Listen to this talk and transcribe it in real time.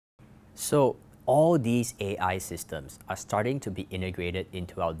So all these AI systems are starting to be integrated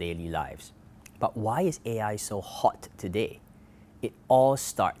into our daily lives. But why is AI so hot today? It all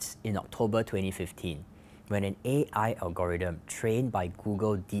starts in October 2015 when an AI algorithm trained by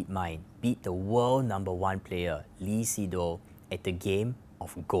Google DeepMind beat the world #1 player Lee Sedol at the game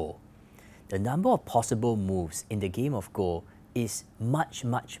of Go. The number of possible moves in the game of Go is much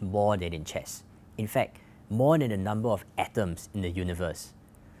more than in chess. In fact, more than the number of atoms in the universe.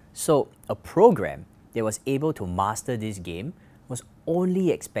 So a program that was able to master this game was only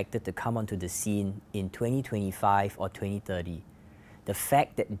expected to come onto the scene in 2025 or 2030. The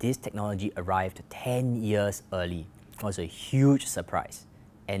fact that this technology arrived 10 years early was a huge surprise,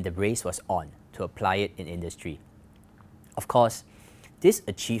 and the race was on to apply it in industry. Of course, this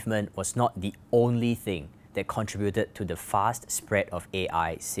achievement was not the only thing that contributed to the fast spread of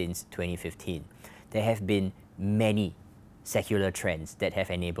AI since 2015. There have been many secular trends that have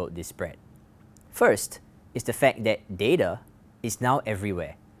enabled this spread. First is the fact that data is now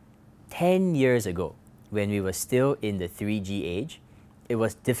everywhere. 10 years ago, when we were still in the 3G age, it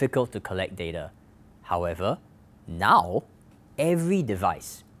was difficult to collect data. However, now every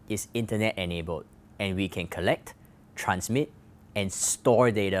device is internet enabled and we can collect, transmit, and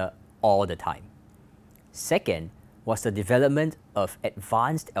store data all the time. Second was the development of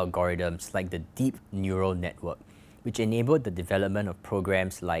advanced algorithms like the deep neural network, which enabled the development of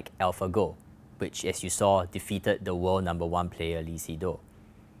programs like AlphaGo, which, as you saw, defeated the world #1 player Lee Sedol.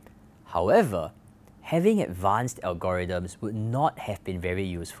 However, having advanced algorithms would not have been very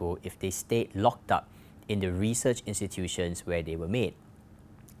useful if they stayed locked up in the research institutions where they were made.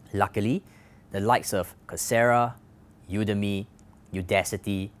 Luckily, the likes of Coursera, Udemy,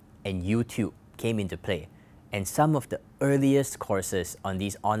 Udacity, and YouTube came into play, and some of the earliest courses on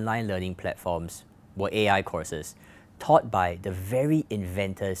these online learning platforms were AI courses taught by the very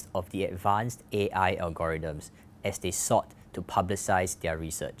inventors of the advanced AI algorithms as they sought to publicize their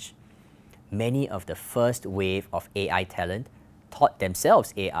research. Many of the first wave of AI talent taught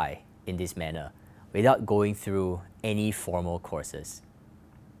themselves AI in this manner without going through any formal courses.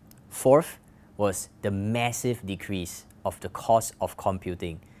 Fourth was the massive decrease of the cost of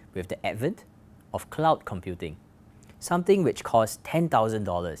computing with the advent of cloud computing. Something which cost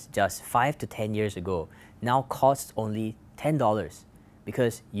 $10,000 just 5 to 10 years ago now costs only $10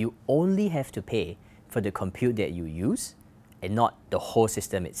 because you only have to pay for the compute that you use and not the whole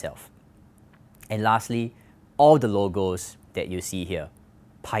system itself. And lastly, all the logos that you see here,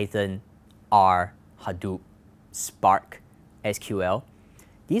 Python, R, Hadoop, Spark, SQL,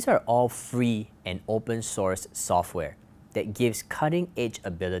 these are all free and open source software that gives cutting-edge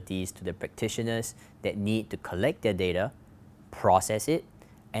abilities to the practitioners that need to collect their data, process it,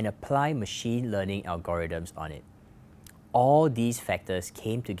 and apply machine learning algorithms on it. All these factors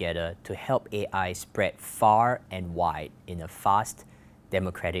came together to help AI spread far and wide in a fast,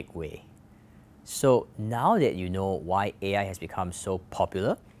 democratic way. So now that you know why AI has become so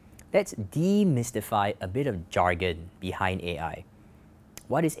popular, let's demystify a bit of jargon behind AI.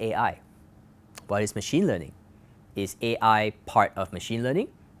 What is AI? What is machine learning? Is AI part of machine learning,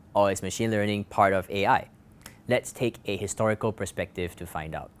 or is machine learning part of AI? Let's take a historical perspective to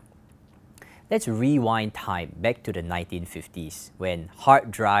find out. Let's rewind time back to the 1950s when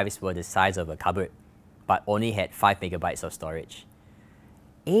hard drives were the size of a cupboard but only had 5 megabytes of storage.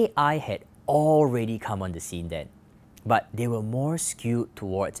 AI had already come on the scene then, but they were more skewed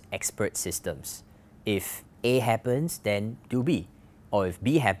towards expert systems. If A happens, then do B, or if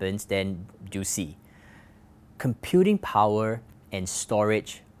B happens, then do C. Computing power and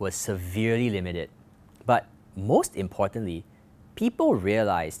storage was severely limited, but most importantly, people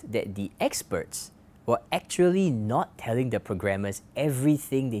realized that the experts were actually not telling the programmers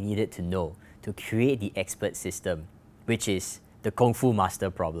everything they needed to know to create the expert system, which is the Kung Fu Master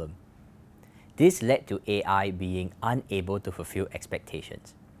problem. This led to AI being unable to fulfill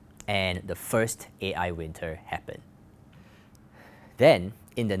expectations, and the first AI winter happened. Then,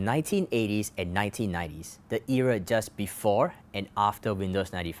 in the 1980s and 1990s, the era just before and after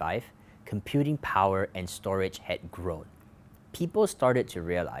Windows 95, computing power and storage had grown. People started to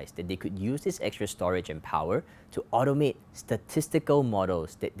realize that they could use this extra storage and power to automate statistical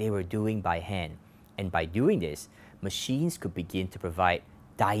models that they were doing by hand. And by doing this, machines could begin to provide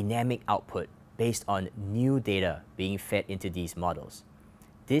dynamic output based on new data being fed into these models.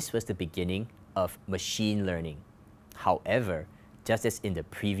 This was the beginning of machine learning. However, just as in the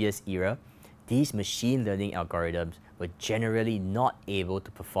previous era, these machine learning algorithms were generally not able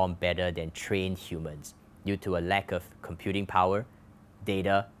to perform better than trained humans due to a lack of computing power,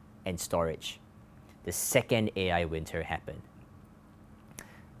 data, and storage. The second AI winter happened.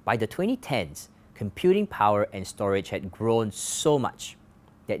 By the 2010s, computing power and storage had grown so much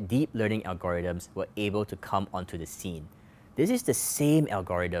that deep learning algorithms were able to come onto the scene. This is the same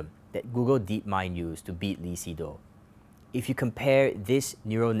algorithm that Google DeepMind used to beat Lee Sedol. If you compare this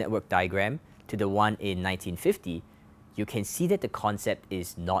neural network diagram to the one in 1950, you can see that the concept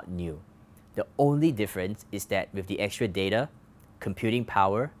is not new. The only difference is that with the extra data, computing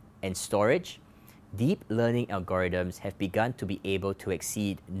power, and storage, deep learning algorithms have begun to be able to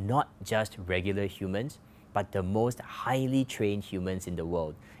exceed not just regular humans, but the most highly trained humans in the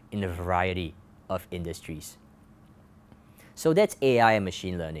world in a variety of industries. So that's AI and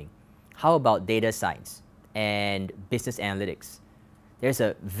machine learning. How about data science and business analytics? There's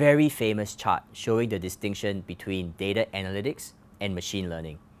a very famous chart showing the distinction between data analytics and machine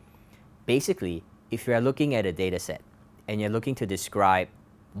learning. Basically, if you are looking at a data set and you're looking to describe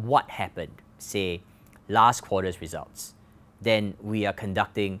what happened, say, last quarter's results, then we are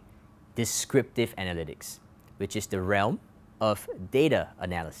conducting descriptive analytics, which is the realm of data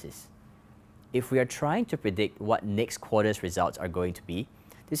analysis. If we are trying to predict what next quarter's results are going to be,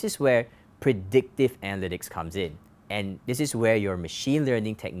 this is where predictive analytics comes in, and this is where your machine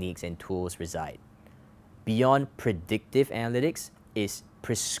learning techniques and tools reside. Beyond predictive analytics is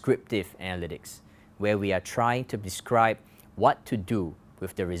prescriptive analytics, where we are trying to describe what to do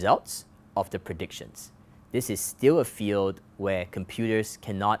with the results of the predictions. This is still a field where computers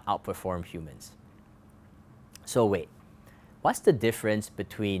cannot outperform humans. So wait, what's the difference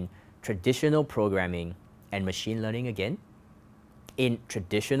between traditional programming and machine learning again? In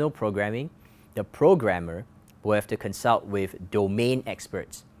traditional programming, the programmer will have to consult with domain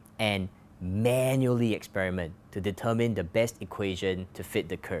experts and manually experiment to determine the best equation to fit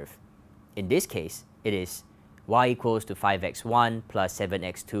the curve. In this case, it is y equals to 5x1 plus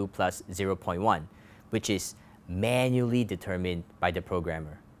 7x2 plus 0.1, which is manually determined by the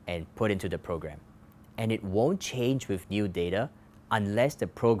programmer and put into the program. And it won't change with new data unless the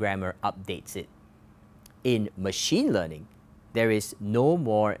programmer updates it. In machine learning, there is no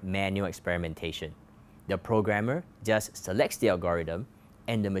more manual experimentation. The programmer just selects the algorithm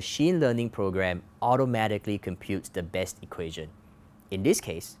and the machine learning program automatically computes the best equation. In this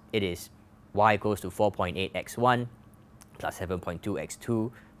case, it is y equals to 4.8x1 plus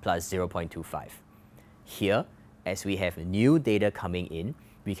 7.2x2 plus 0.25. Here, as we have new data coming in,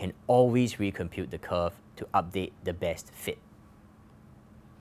 we can always recompute the curve to update the best fit.